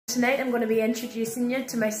Tonight I'm going to be introducing you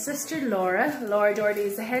to my sister Laura. Laura Doherty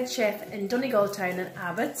is the head chef in Donegal Town in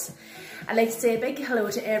Abbots. I'd like to say a big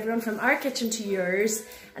hello to everyone from our kitchen to yours,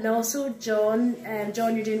 and also John.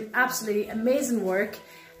 John, you're doing absolutely amazing work.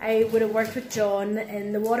 I would have worked with John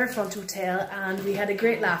in the Waterfront Hotel and we had a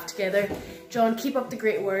great laugh together. John, keep up the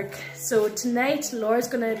great work. So tonight Laura's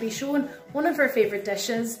going to be showing one of her favourite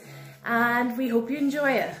dishes and we hope you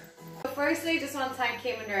enjoy it. Firstly, I just want to thank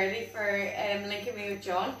Kim and Doherty for linking me with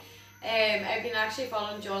John. I've been actually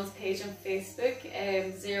following John's page on Facebook,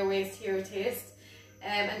 Zero Waste Hero Taste,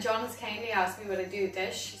 and John has kindly asked me would I do a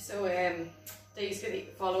dish, so that you could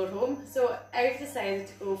follow at home. So I've decided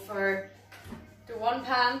to go for the one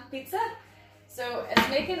pan pizza. So it's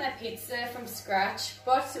making a pizza from scratch,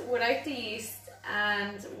 but without the yeast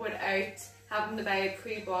and without having to buy a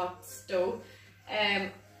pre-bought dough.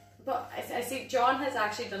 But I see John has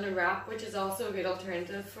actually done a wrap, which is also a good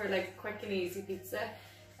alternative for like quick and easy pizza.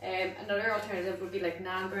 Another alternative would be like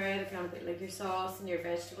naan bread if you want to put like your sauce and your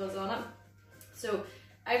vegetables on it. So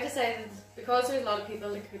I've decided, because there's a lot of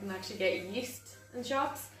people that couldn't actually get yeast in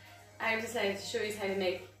shops, I've decided to show you how to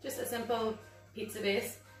make just a simple pizza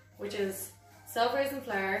base, which is self-raising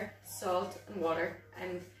flour, salt and water,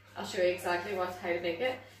 and I'll show you exactly how to make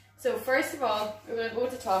it. So first of all, we're going to go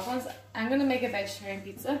with the toppings. I'm going to make a vegetarian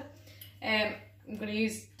pizza. I'm going to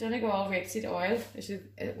use Donegal rapeseed oil,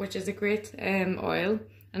 which is a great oil,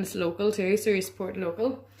 and it's local too, so you support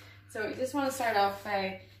local. So you just want to start off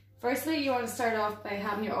by, firstly you want to start off by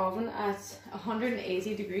having your oven at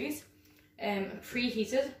 180 degrees,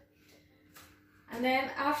 preheated. And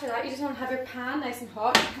then after that you just want to have your pan nice and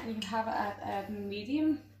hot, and you can have it at a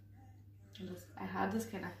medium. I had this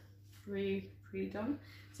kind of pre-done.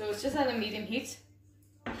 So it's just at a medium heat,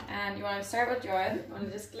 and you want to start with your oil. You want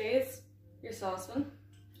to just glaze your saucepan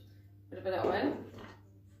with a bit of oil,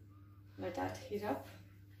 let that heat up.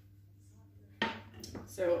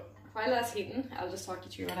 So while that's heating, I'll just talk you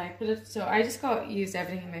through what I put it. So I just used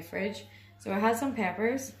everything in my fridge. So I had some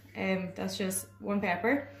peppers, that's just one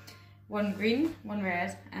pepper, one green, one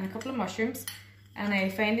red, and a couple of mushrooms, and I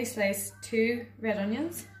finely sliced 2 red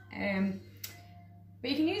onions. But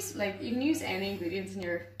you can use any ingredients in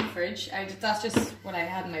your fridge. That's just what I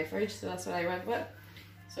had in my fridge, so that's what I went with.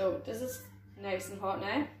 So this is nice and hot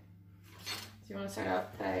now. So you want to start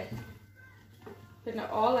off by putting it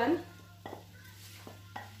all in.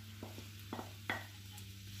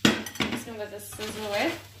 I'm just going to let this sizzle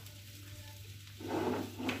away.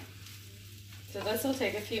 So this will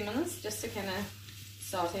take a few minutes just to kind of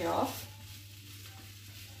saute off.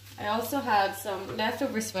 I also had some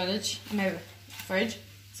leftover spinach in my fridge,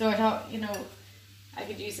 so I thought, you know, I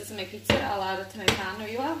could use this in my pizza. I'll add it to my pan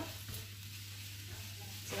really well.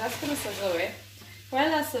 So that's going to sizzle away. While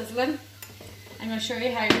that's sizzling, I'm going to show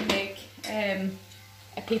you how to make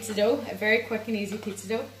a pizza dough, a very quick and easy pizza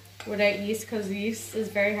dough without yeast, because yeast is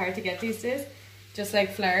very hard to get these days, just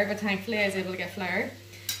like flour, but thankfully I was able to get flour.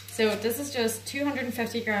 So this is just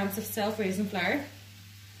 250 grams of self-raising flour.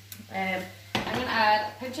 I'm going to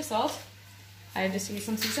add a pinch of salt. I just use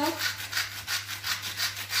some sea salt.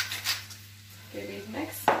 Give it a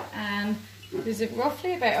mix, and there's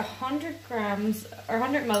roughly about 100 grams or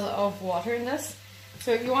 100 ml of water in this.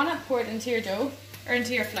 So you want to pour it into your dough or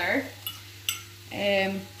into your flour.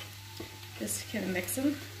 Just kind of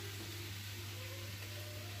mixing.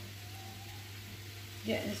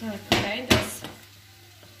 Yeah, just want to combine this.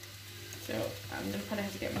 So I'm going to probably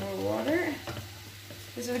have to get more water.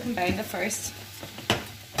 Just going to combine it first.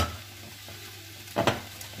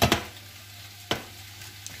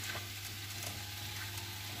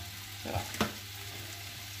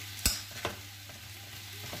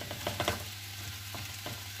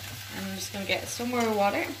 I'm just going to get some more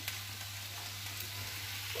water.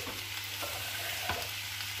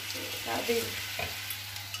 That'll be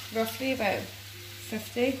roughly about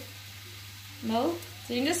 50 ml.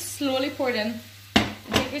 So you can just slowly pour it in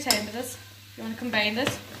and take your time with this. You want to combine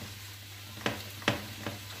this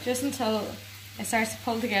just until it starts to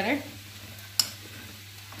pull together.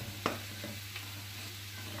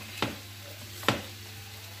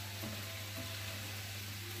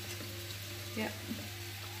 Yeah.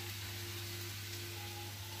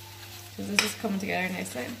 So this is coming together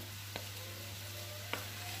nicely.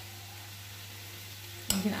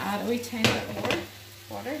 You can add a wee tiny bit more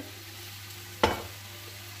water.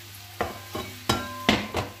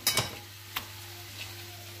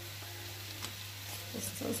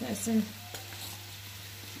 This is nice, and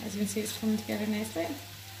as you can see, it's coming together nicely.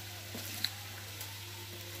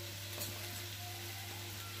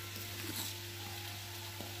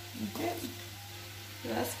 Okay, so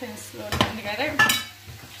that's kind of slowly coming together,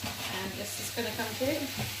 and this is going to come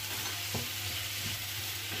through.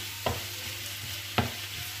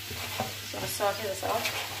 saute this off.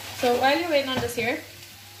 So while you're waiting on this here,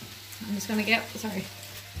 I'm just gonna get, sorry,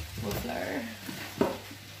 more flour.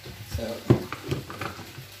 So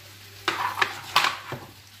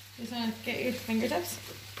just gonna get your fingertips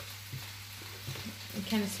and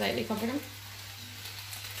kind of slightly cover them.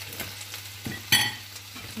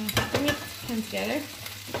 And bring it kind of together.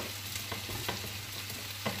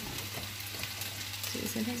 So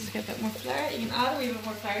sometimes just get a bit more flour. You can add a wee bit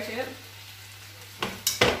more flour to it.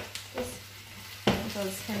 Just until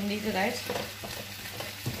it's kind of kneaded out.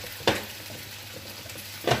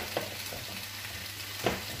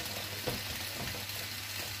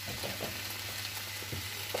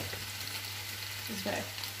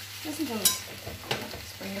 Just until just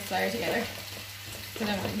bring the flour together. So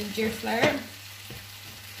then we'll knead your flour.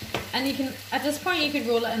 And you can, at this point, you could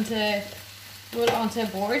roll it onto a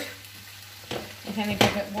board and kind of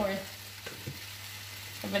give it more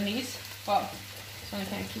of a knead. But just want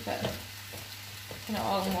to kind of keep it kind of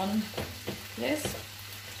all in one place.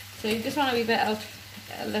 So you just want a wee bit of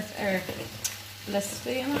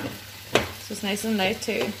elasticity in it, so it's nice and light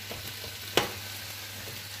too.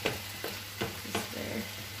 Just there.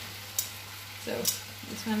 So you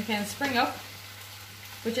just want to kind of spring up,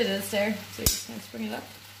 which it is there. So you just kind of spring it up.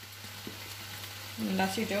 And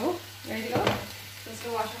that's your dough, ready to go. Let's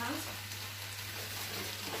go wash our hands.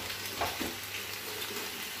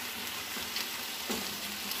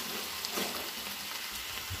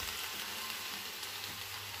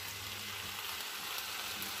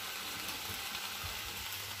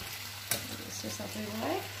 Let's just help it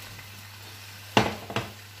away.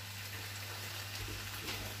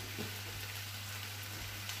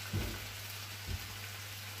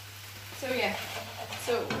 So yeah,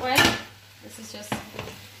 so when this is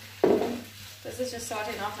just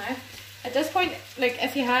sauteing off now. At this point, like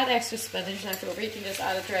if you had extra spinach left over, you can just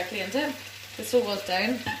add it directly into it. This will wilt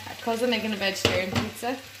down. Because I'm making a vegetarian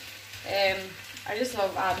pizza, I just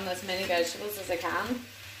love adding as many vegetables as I can.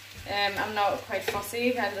 I'm not quite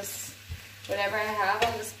fussy. I just, whatever I have,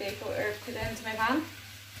 I'll just bake or put it into my pan.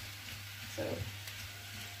 So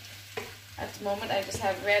at the moment, I just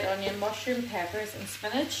have red onion, mushroom, peppers, and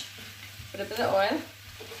spinach with a bit of oil.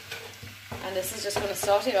 And this is just going to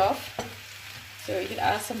saute off. So you could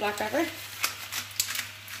add some black pepper.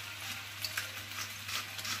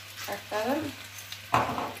 Crack that in.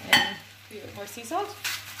 And a bit more sea salt.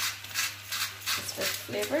 Just for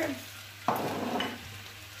flavour.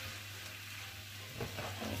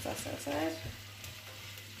 That's outside.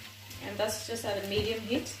 And that's just at a medium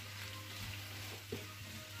heat.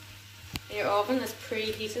 Your oven is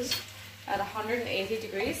preheated at 180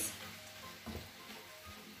 degrees.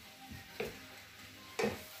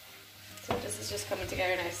 So this is just coming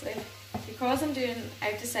together nicely. Because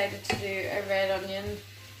I've decided to do a red onion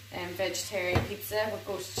vegetarian pizza with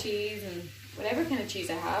goat cheese and whatever kind of cheese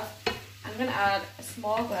I have. I'm going to add a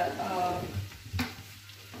small bit of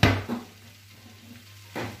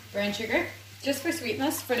brown sugar, just for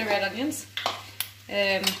sweetness, for the red onions.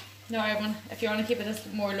 No, if you want to keep it as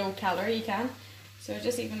more low calorie, you can. So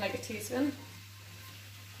just even like a teaspoon.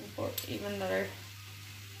 And even another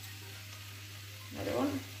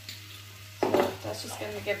one. So that's just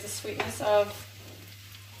going to give the sweetness of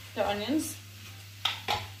the onions.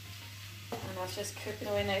 And that's just cooking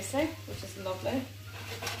away nicely, which is lovely.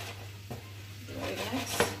 Very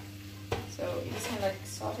nice. So you just kind of like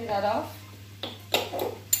saute that off.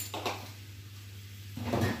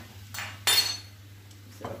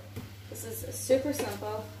 So this is a super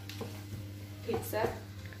simple pizza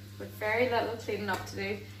with very little cleaning up to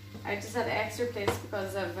do. I just had extra plates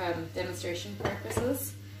because of demonstration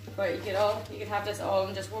purposes, but you could have this all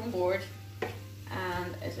on just one board,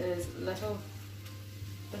 and it is little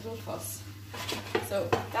fuss. So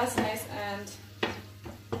that's nice, and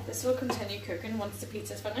this will continue cooking once the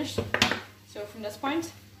pizza is finished. So from this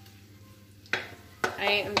point, I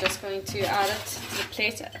am just going to add it to the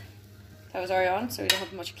plate that was already on, so we don't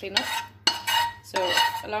have much cleanup. So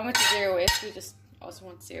along with the zero waste, we just also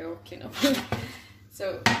want zero cleanup.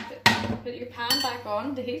 So put your pan back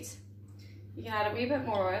on the heat. You can add a wee bit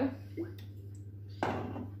more oil.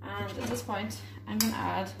 And at this point, I'm going to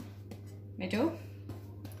add my dough,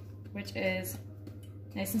 which is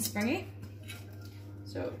nice and springy.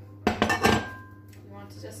 So you want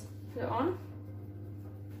to just put it on.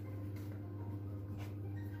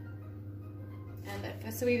 And if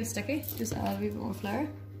it's a wee bit sticky, just add a wee bit more flour.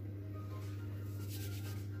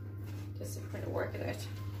 Just to kind of work it out.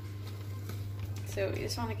 So you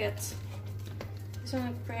just want to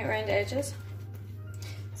bring it around the edges.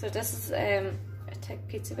 So this is a thick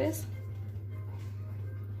pizza base.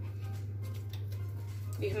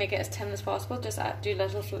 you can make it as thin as possible. Just do a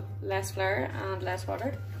little less flour and less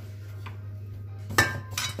water.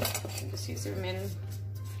 Just use the remaining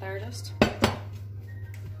flour dust.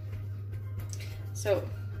 So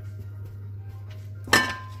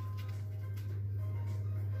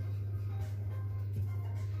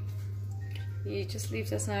you just leave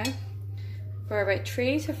this now for about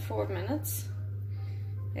 3 to 4 minutes.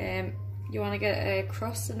 You want to get a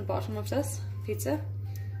crust in the bottom of this pizza.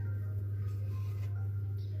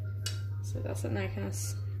 So that's it now, kind of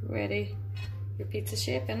ready your pizza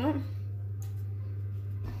shape in it.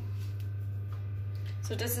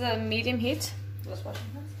 So this is a medium heat. Let's wash it.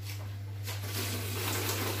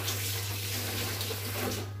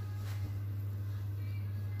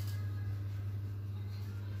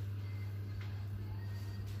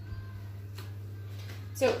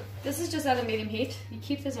 So this is just at a medium heat. You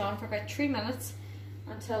keep this on for about 3 minutes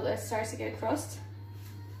until it starts to get crust.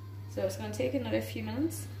 So it's going to take another few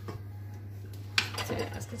minutes. So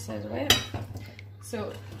let's get this out of the way.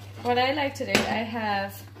 So what I like to do, I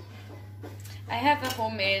have a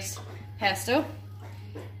homemade pesto.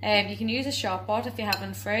 You can use a shop bought if you have it in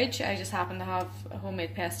the fridge. I just happen to have a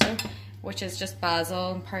homemade pesto, which is just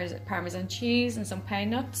basil and parmesan cheese and some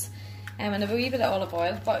pine nuts, and a wee bit of olive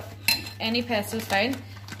oil, but any pesto is fine.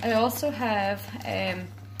 I also have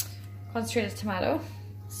concentrated tomato.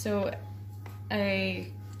 So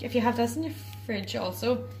if you have this in your fridge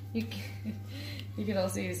also, you could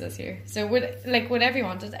also use this here. So whatever you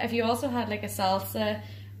wanted. If you also had like a salsa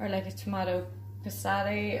or like a tomato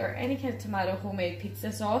passata or any kind of tomato homemade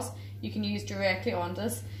pizza sauce, you can use directly on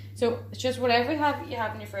this. So it's just whatever you have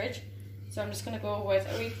in your fridge. So I'm just gonna go with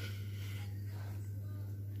a wee,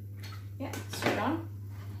 straight on.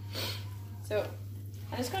 So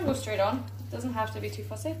I'm just gonna go straight on. It doesn't have to be too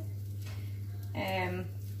fussy.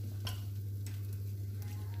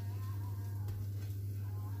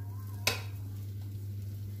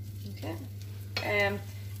 Okay.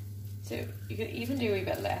 So you could even do a wee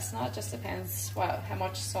bit less now. It just depends how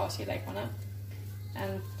much sauce you like on it.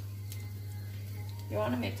 And you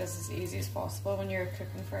want to make this as easy as possible when you're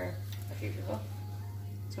cooking for a few people.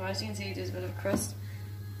 So as you can see, there's a bit of a crust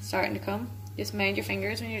starting to come. Just mind your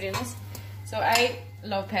fingers when you're doing this. So I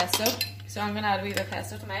love pesto, so I'm going to add a wee bit of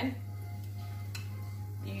pesto to mine.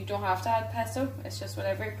 You don't have to add pesto, it's just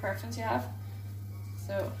whatever preference you have.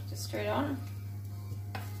 So just straight on.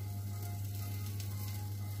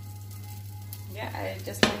 Yeah, I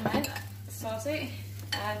just love mine saucy.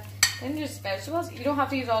 And then there's vegetables. You don't have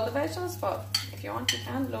to use all the vegetables, but if you want, you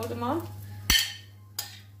can load them on.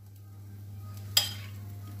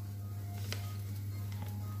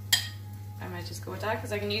 I might just go with that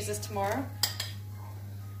because I can use this tomorrow.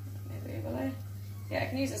 Maybe will I? Yeah, I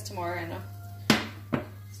can use this tomorrow, I know.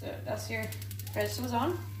 So that's your vegetables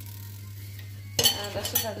on. And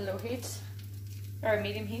that's just at a low heat, or a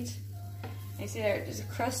medium heat. And you see there's a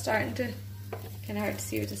crust starting to, kind of hard to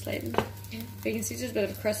see with this lighting. But you can see there's a bit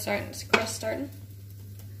of a crust starting.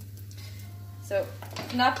 So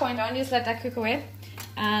from that point on, you just let that cook away.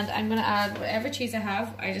 And I'm going to add whatever cheese I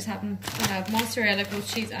have. I just happen to have mozzarella, goat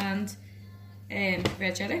cheese and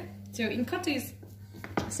red cheddar. So you can cut these,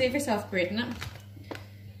 save yourself grating it.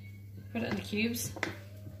 Put it in the cubes.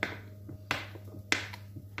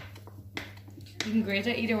 You can grate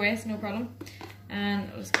it either way, it's no problem. And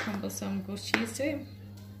I'll just crumble some goat cheese too.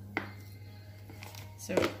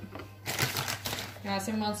 So, add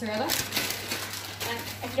some mozzarella. And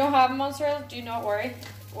if you don't have mozzarella, do not worry.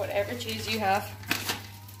 Whatever cheese you have.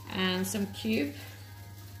 And some cube.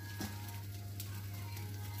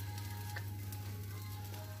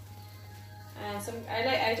 And some,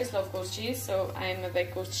 I just love goat cheese, so I'm a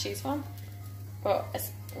big goat cheese fan. But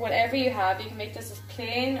whatever you have, you can make this as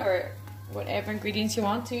plain or whatever ingredients you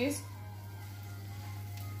want to use.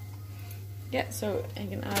 Yeah, so you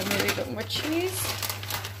can add maybe a bit more cheese.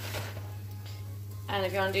 And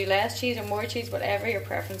if you want to do less cheese or more cheese, whatever your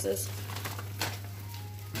preference is.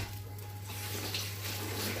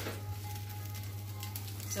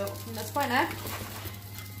 So from this point now,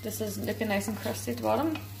 this is looking nice and crusty at the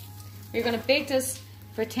bottom. You're going to bake this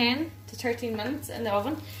for 10 to 13 minutes in the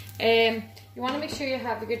oven. You want to make sure you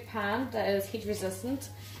have a good pan that is heat resistant.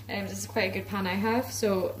 This is quite a good pan I have,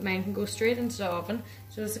 so mine can go straight into the oven.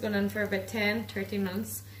 So this is going in for about 10-13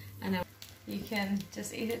 minutes, and then you can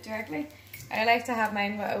just eat it directly. I like to have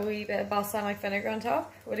mine with a wee bit of balsamic vinegar on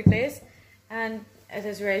top with a glaze, and it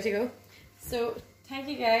is ready to go. So thank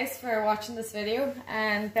you guys for watching this video,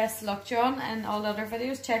 and best of luck John and all the other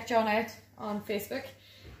videos. Check John out on Facebook,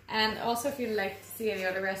 and also if you'd like to see any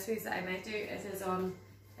other recipes that I might do, it is on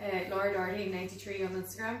Doherty 93 on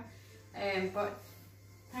Instagram. But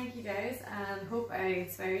thank you. you guys, and hope I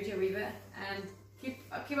inspired you a wee bit. And keep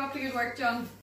up the good work, John.